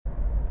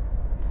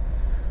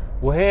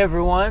Well, hey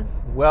everyone,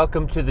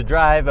 welcome to The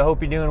Drive. I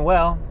hope you're doing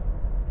well.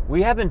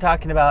 We have been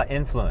talking about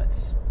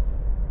influence.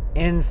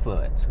 We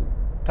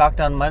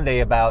talked on Monday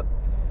about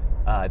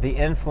the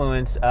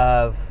influence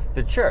of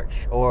the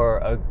church or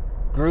a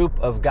group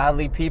of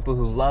godly people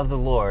who love the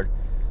Lord,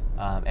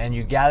 and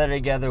you gather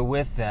together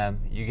with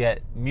them, you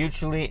get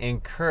mutually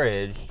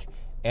encouraged,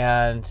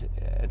 and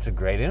it's a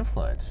great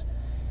influence.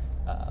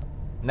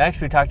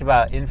 Next, we talked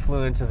about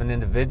influence of an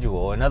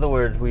individual. In other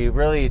words, we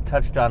really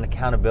touched on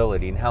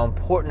accountability and how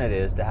important it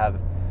is to have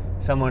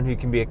someone who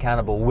can be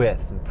accountable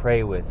with and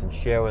pray with and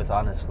share with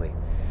honestly.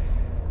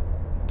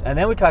 And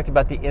then we talked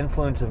about the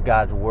influence of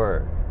God's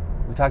Word.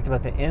 We talked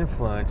about the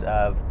influence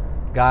of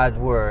God's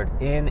Word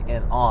in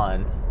and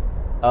on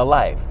a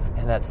life.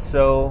 And that's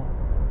so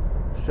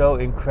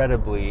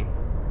incredibly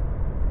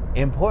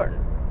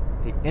important.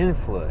 The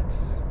influence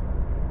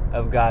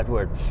of God's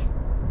Word.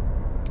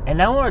 And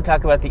now I want to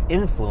talk about the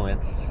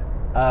influence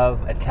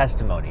of a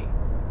testimony.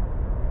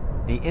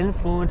 The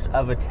influence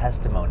of a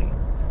testimony.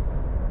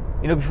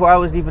 You know, before I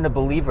was even a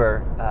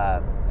believer,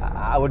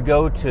 I would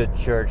go to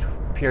church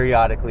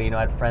periodically. You know,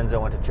 I had friends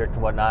that went to church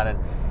and whatnot.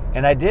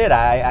 And I did.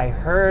 I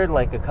heard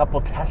like a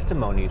couple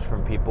testimonies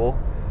from people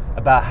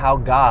about how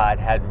God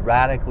had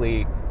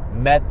radically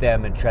met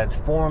them and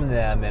transformed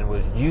them and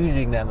was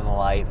using them in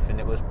life. And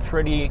it was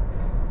pretty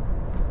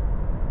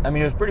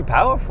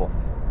powerful.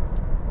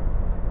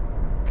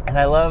 And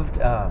I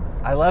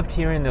loved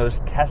hearing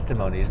those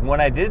testimonies. And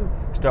when I did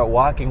start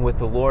walking with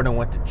the Lord and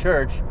went to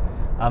church,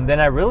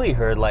 then I really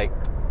heard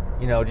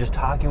just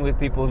talking with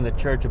people in the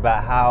church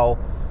about how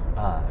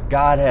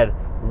God had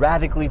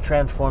radically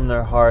transformed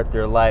their heart,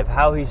 their life,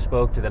 how He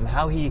spoke to them,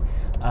 how He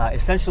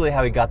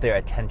got their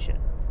attention.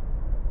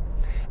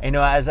 And,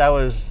 as I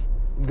was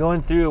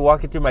walking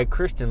through my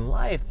Christian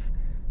life,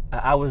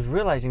 I was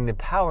realizing the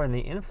power and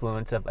the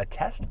influence of a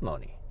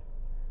testimony.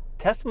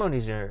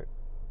 Testimonies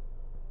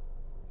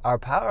are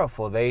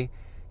powerful. They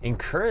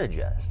encourage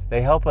us.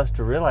 They help us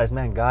to realize,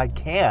 man, God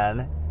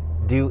can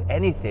do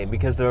anything,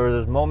 because there are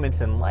those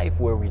moments in life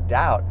where we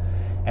doubt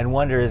and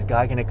wonder, is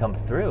God going to come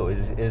through?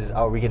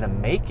 Are we going to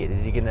make it?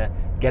 Is He going to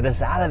get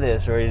us out of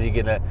this, or is He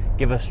going to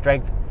give us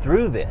strength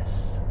through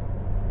this?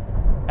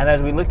 And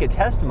as we look at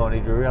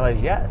testimonies, we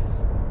realize, yes,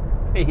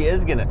 He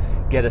is going to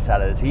get us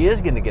out of this. He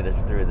is going to get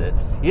us through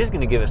this. He is going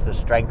to give us the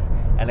strength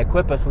and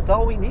equip us with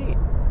all we need.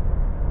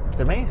 It's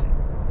amazing.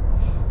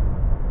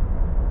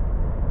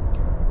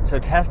 So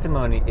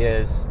testimony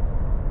is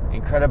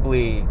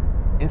incredibly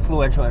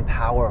influential and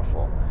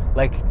powerful.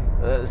 Like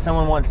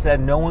someone once said,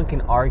 no one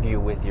can argue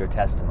with your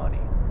testimony.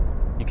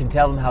 You can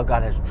tell them how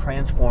God has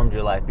transformed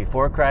your life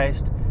before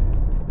Christ,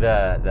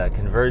 the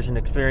conversion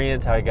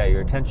experience, how He got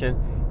your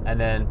attention, and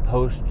then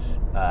post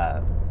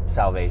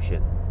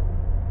salvation,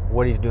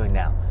 what He's doing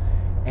now.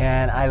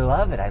 And I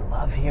love it. I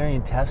love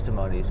hearing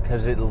testimonies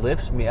because it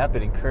lifts me up,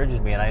 it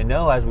encourages me. And I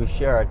know as we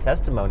share our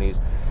testimonies,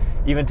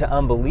 even to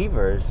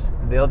unbelievers,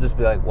 they'll just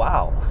be like,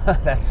 wow,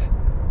 that's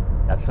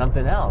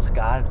something else.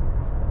 God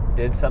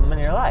did something in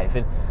your life.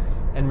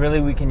 And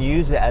really we can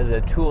use it as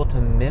a tool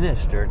to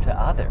minister to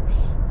others,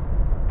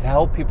 to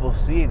help people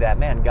see that,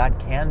 man, God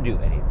can do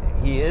anything.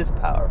 He is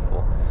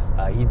powerful.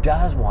 He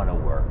does want to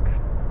work.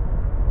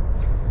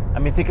 I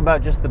mean, think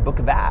about just the book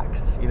of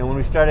Acts. You know, when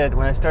I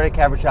started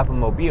Calvary Chapel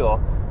Mobile,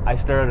 I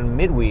started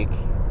midweek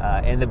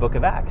in the book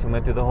of Acts and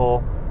went through the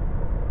whole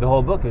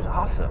book. It was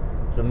awesome.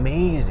 It was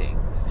amazing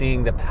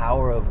seeing the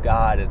power of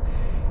God.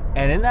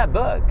 And in that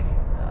book,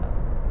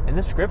 in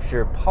the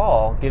scripture,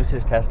 Paul gives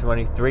his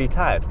testimony 3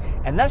 times.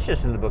 And that's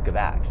just in the book of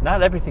Acts.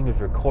 Not everything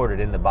is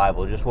recorded in the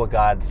Bible, just what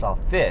God saw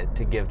fit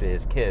to give to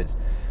His kids.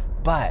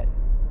 But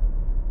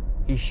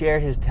he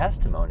shared his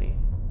testimony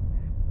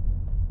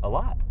a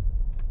lot.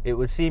 It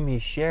would seem he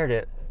shared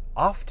it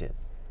often.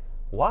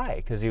 Why?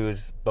 Because he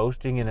was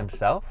boasting in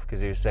himself?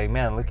 Because he was saying,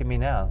 man, look at me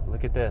now.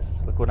 Look at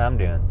this. Look what I'm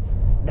doing.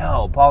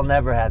 No, Paul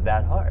never had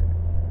that heart.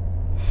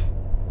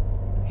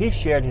 He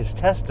shared his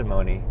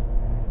testimony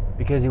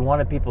because he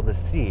wanted people to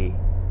see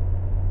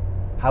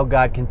how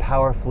God can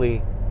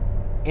powerfully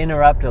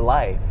interrupt a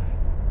life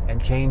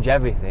and change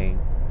everything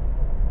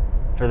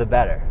for the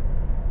better.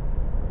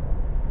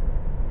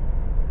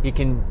 He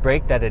can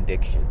break that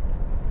addiction.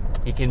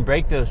 He can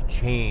break those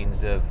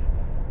chains of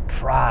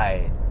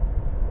pride.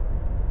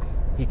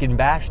 He can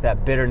bash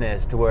that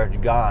bitterness to where it's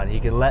gone. He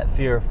can let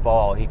fear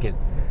fall.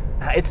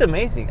 It's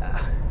amazing.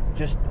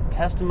 Just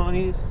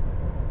testimonies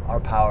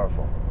are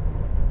powerful.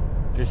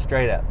 Just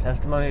straight up.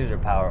 Testimonies are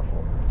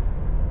powerful.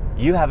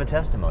 You have a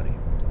testimony.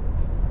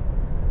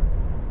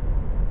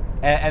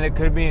 And it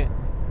could be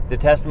the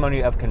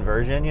testimony of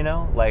conversion,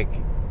 like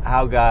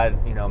how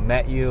God,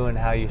 met you and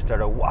how you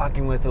started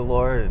walking with the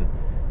Lord and,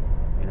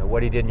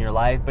 what He did in your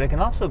life. But it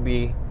can also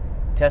be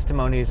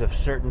testimonies of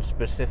certain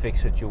specific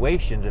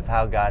situations of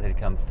how God had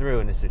come through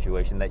in a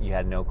situation that you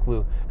had no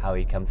clue how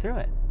He'd come through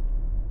it.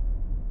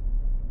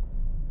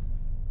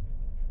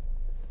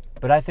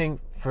 But I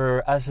think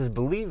for us as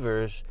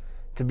believers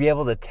to be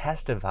able to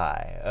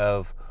testify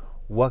of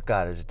what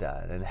God has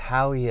done and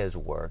how He has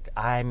worked,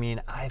 I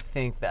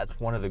think that's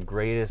one of the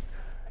greatest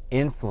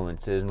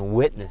influences and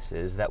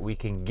witnesses that we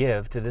can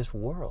give to this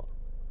world.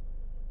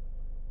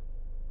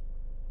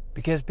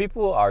 Because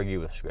people will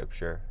argue with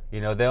Scripture.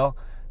 They'll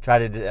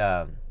try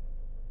to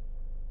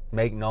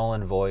make null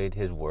and void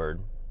His Word.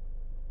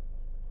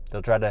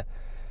 They'll try to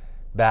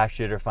bash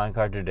it or find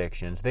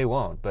contradictions. They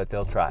won't, but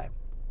they'll try.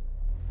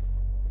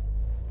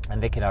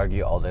 And they can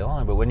argue all day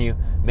long. But when you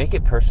make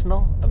it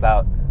personal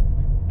about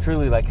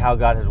truly like how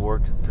God has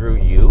worked through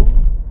you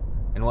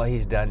and what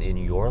He's done in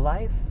your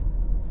life,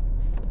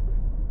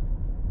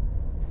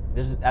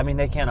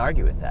 they can't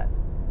argue with that.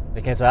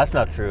 They can't say, that's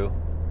not true.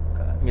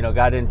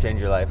 God didn't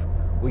change your life.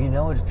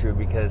 Well, it's true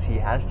because He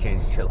has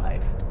changed your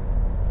life.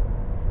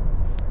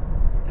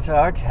 So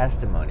our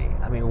testimony,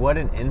 what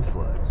an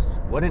influence.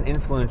 What an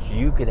influence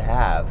you could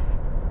have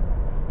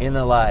in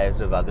the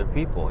lives of other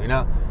people.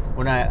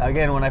 When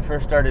I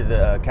first started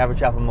the Calvary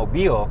Chapel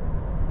Mobile,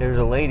 there was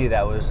a lady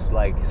that was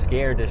like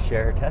scared to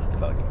share her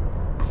testimony.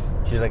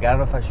 She's like, I don't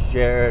know if I should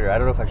share it, or I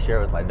don't know if I share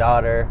it with my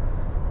daughter.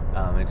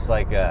 It's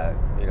like a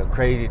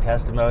crazy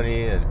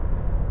testimony, and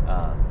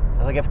I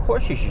was like, of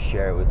course you should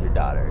share it with your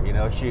daughter.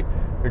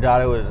 Her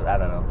daughter was,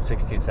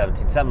 16,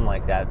 17, something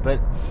like that. But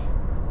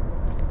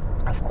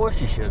of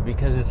course you should,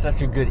 because it's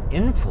such a good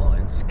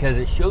influence, because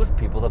it shows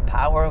people the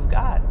power of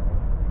God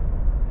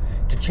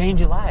to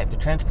change a life, to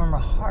transform a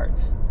heart,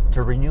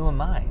 to renew a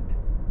mind.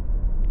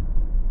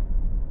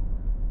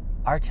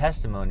 Our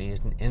testimony is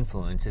an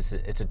influence.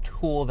 It's a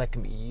tool that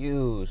can be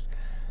used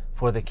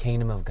for the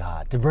kingdom of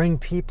God, to bring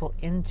people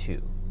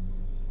into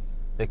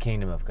the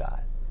kingdom of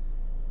God.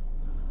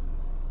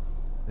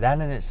 That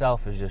in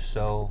itself is just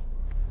so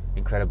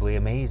incredibly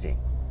amazing.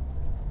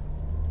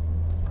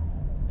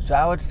 So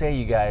I would say,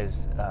 you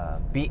guys,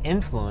 be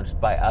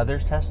influenced by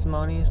others'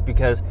 testimonies,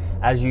 because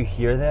as you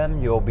hear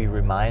them, you'll be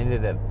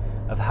reminded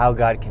of how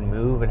God can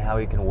move and how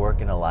He can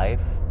work in a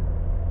life.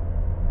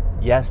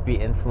 Yes, be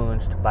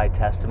influenced by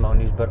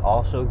testimonies, but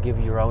also give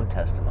your own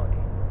testimony.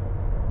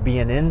 Be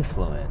an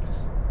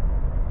influence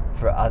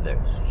for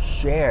others.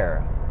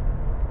 Share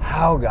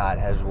how God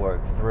has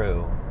worked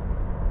through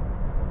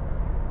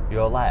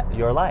your life,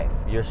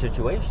 your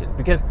situation.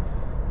 Because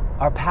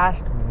our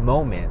past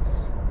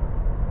moments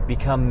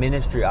become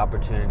ministry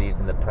opportunities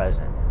in the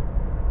present.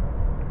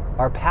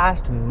 Our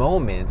past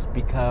moments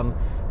become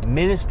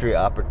ministry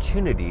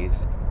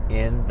opportunities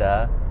in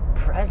the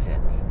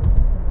present.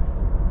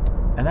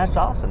 And that's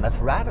awesome. That's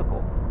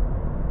radical.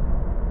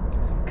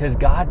 Because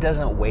God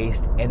doesn't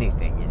waste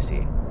anything, you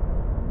see.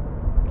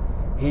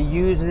 He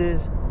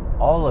uses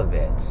all of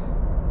it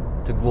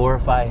to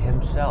glorify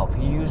Himself.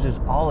 He uses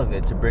all of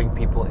it to bring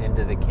people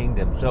into the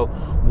kingdom. So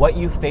what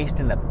you faced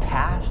in the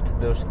past,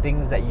 those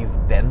things that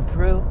you've been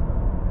through,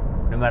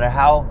 no matter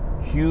how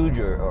huge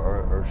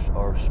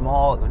or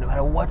small, no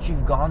matter what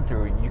you've gone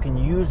through, you can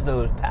use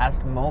those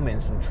past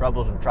moments and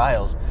troubles and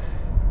trials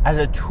as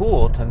a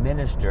tool to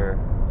minister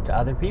to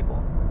other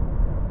people.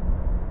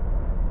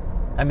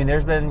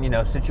 There's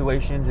been,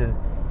 situations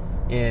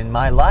in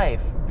my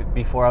life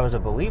before I was a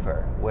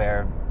believer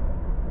where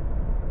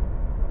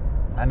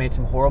I made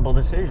some horrible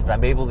decisions.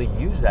 I'm able to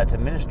use that to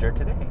minister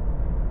today.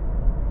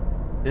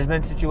 There's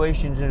been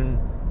situations in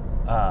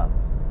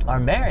our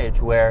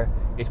marriage where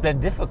it's been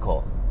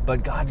difficult,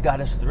 but God's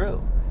got us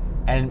through.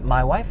 And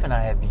my wife and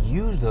I have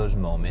used those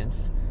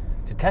moments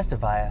to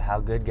testify how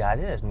good God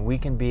is. And we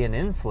can be an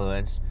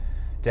influence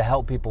to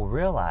help people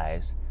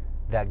realize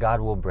that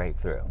God will break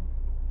through,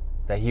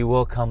 that He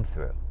will come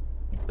through,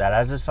 that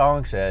as the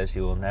song says, He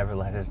will never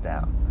let us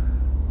down.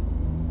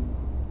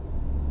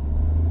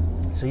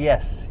 So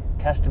yes,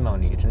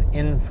 testimony, it's an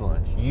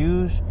influence.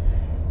 Use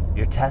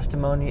your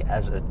testimony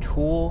as a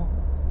tool,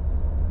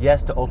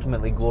 yes, to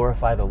ultimately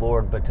glorify the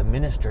Lord, but to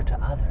minister to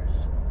others.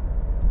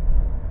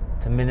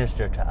 To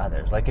minister to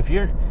others. Like if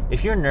you're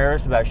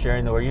nervous about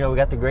sharing the word, we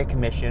got the Great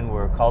Commission,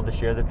 we're called to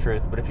share the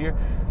truth, but if you're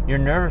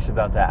nervous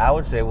about that, I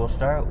would say, well,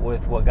 start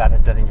with what God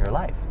has done in your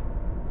life.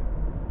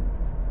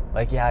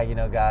 Like, God,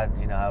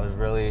 I was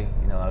really,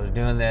 I was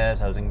doing this,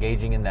 I was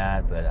engaging in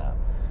that, but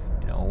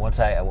once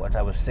I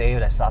was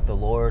saved, I sought the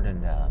Lord,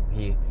 and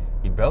He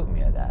broke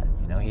me of that.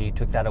 He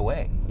took that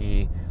away.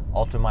 He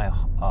altered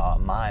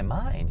my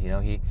mind.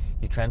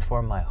 He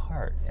transformed my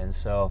heart. And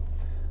so,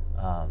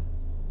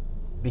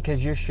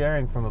 because you're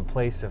sharing from a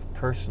place of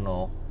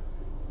personal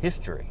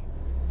history,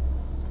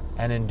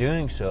 and in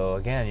doing so,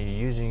 again, you're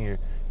using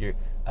your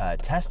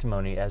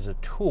testimony as a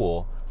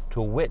tool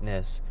to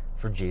witness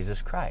for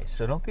Jesus Christ.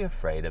 So don't be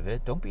afraid of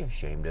it. Don't be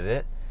ashamed of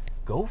it.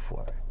 Go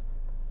for it.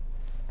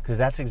 Because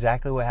that's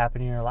exactly what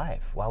happened in your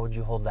life. Why would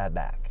you hold that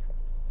back?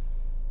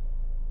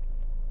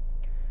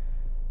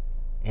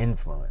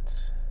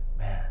 Influence.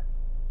 Man,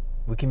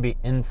 we can be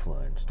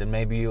influenced. And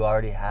maybe you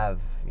already have,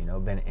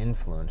 been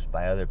influenced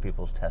by other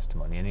people's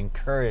testimony and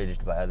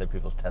encouraged by other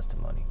people's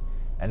testimony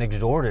and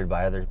exhorted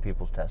by other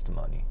people's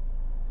testimony.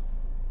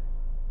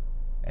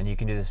 And you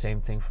can do the same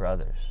thing for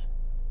others.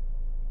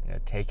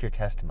 Take your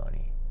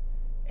testimony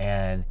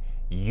and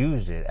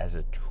use it as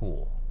a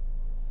tool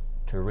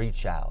to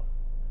reach out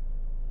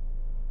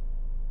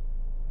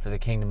for the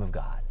kingdom of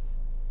God,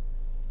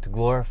 to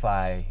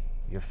glorify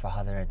your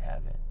Father in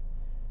heaven.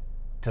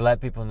 To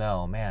let people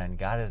know, man,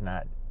 God is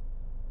not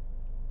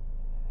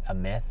a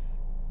myth.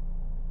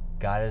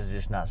 God is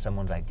just not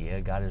someone's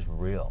idea. God is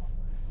real.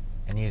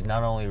 And He's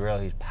not only real,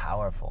 He's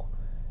powerful.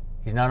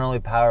 He's not only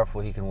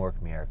powerful, He can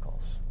work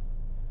miracles.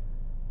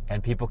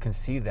 And people can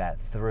see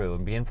that through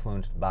and be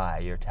influenced by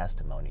your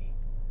testimony.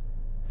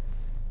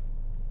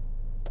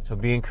 So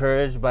be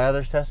encouraged by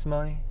others'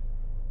 testimony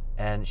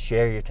and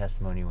share your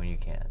testimony when you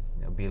can.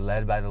 Be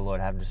led by the Lord,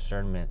 have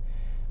discernment,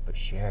 but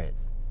share it.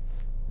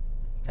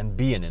 And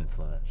be an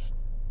influence.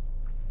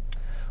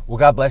 Well,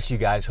 God bless you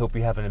guys. Hope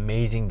you have an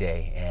amazing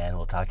day, and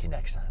we'll talk to you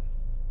next time.